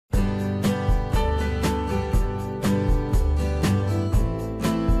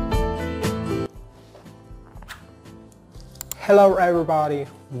Hello everybody,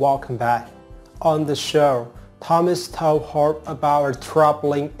 welcome back. On the show, Thomas told Hope about a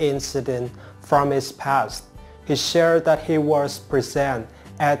troubling incident from his past. He shared that he was present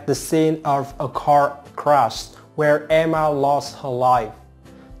at the scene of a car crash where Emma lost her life.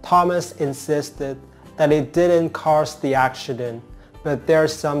 Thomas insisted that he didn't cause the accident, but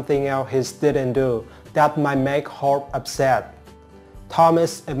there's something else he didn't do that might make Hope upset.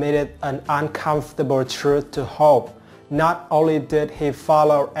 Thomas admitted an uncomfortable truth to Hope. Not only did he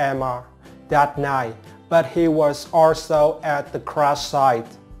follow Emma that night, but he was also at the crash site.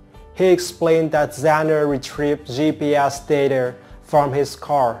 He explained that Xander retrieved GPS data from his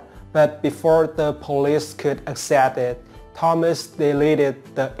car, but before the police could access it, Thomas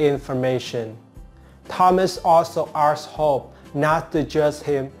deleted the information. Thomas also asked Hope not to judge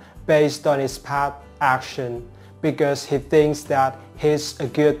him based on his past action, because he thinks that he's a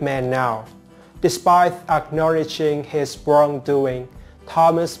good man now. Despite acknowledging his wrongdoing,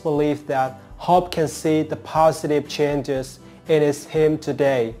 Thomas believes that Hope can see the positive changes in him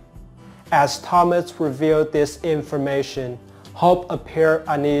today. As Thomas revealed this information, Hope appeared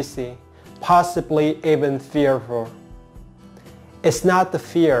uneasy, possibly even fearful. It's not the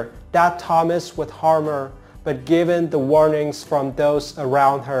fear that Thomas would harm her, but given the warnings from those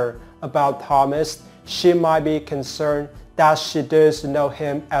around her about Thomas, she might be concerned that she doesn't know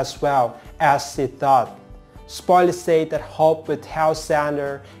him as well as she thought. Spoilers say that Hope would tell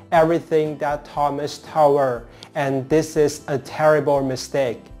Xander everything that Thomas told her, and this is a terrible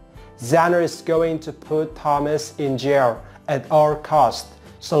mistake. Xander is going to put Thomas in jail at all costs,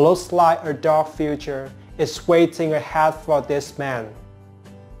 so looks like a dark future is waiting ahead for this man.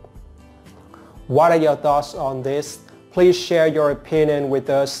 What are your thoughts on this? Please share your opinion with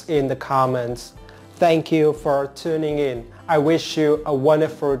us in the comments. Thank you for tuning in. I wish you a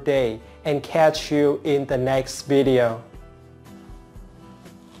wonderful day and catch you in the next video.